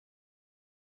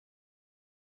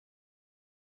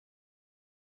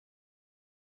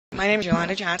My name is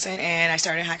Yolanda Johnson, and I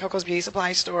started Hot Coco's Beauty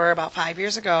Supply Store about 5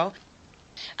 years ago.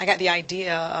 I got the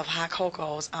idea of Hot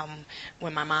Coco's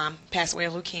when my mom passed away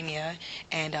of leukemia,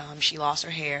 and she lost her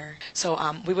hair. So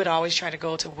we would always try to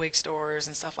go to wig stores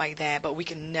and stuff like that, but we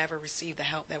could never receive the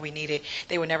help that we needed.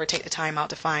 They would never take the time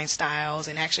out to find styles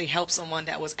and actually help someone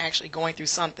that was actually going through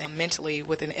something mentally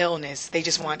with an illness. They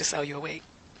just wanted to sell you a wig.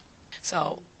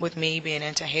 So with me being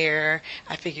into hair,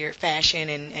 I figured fashion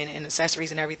and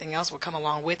accessories and everything else would come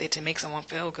along with it to make someone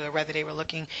feel good, whether they were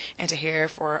looking into hair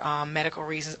for medical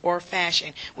reasons or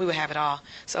fashion. We would have it all.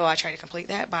 So I tried to complete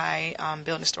that by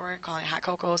building a store, calling it Hot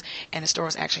Coco's, and the store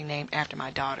is actually named after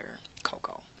my daughter,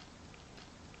 Coco.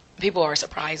 People are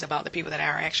surprised about the people that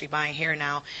are actually buying hair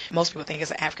now. Most people think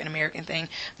it's an African American thing,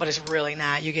 but it's really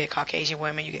not. You get Caucasian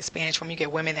women, you get Spanish women, you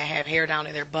get women that have hair down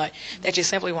to their butt that just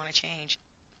simply want to change.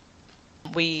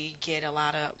 We get a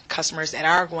lot of customers that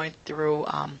are going through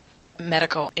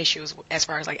medical issues as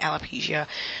far as like alopecia,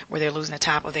 where they're losing the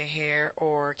top of their hair,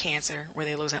 or cancer, where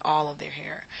they're losing all of their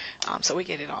hair. So we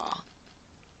get it all.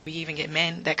 We even get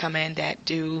men that come in that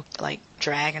do like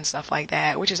drag and stuff like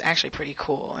that, which is actually pretty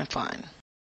cool and fun.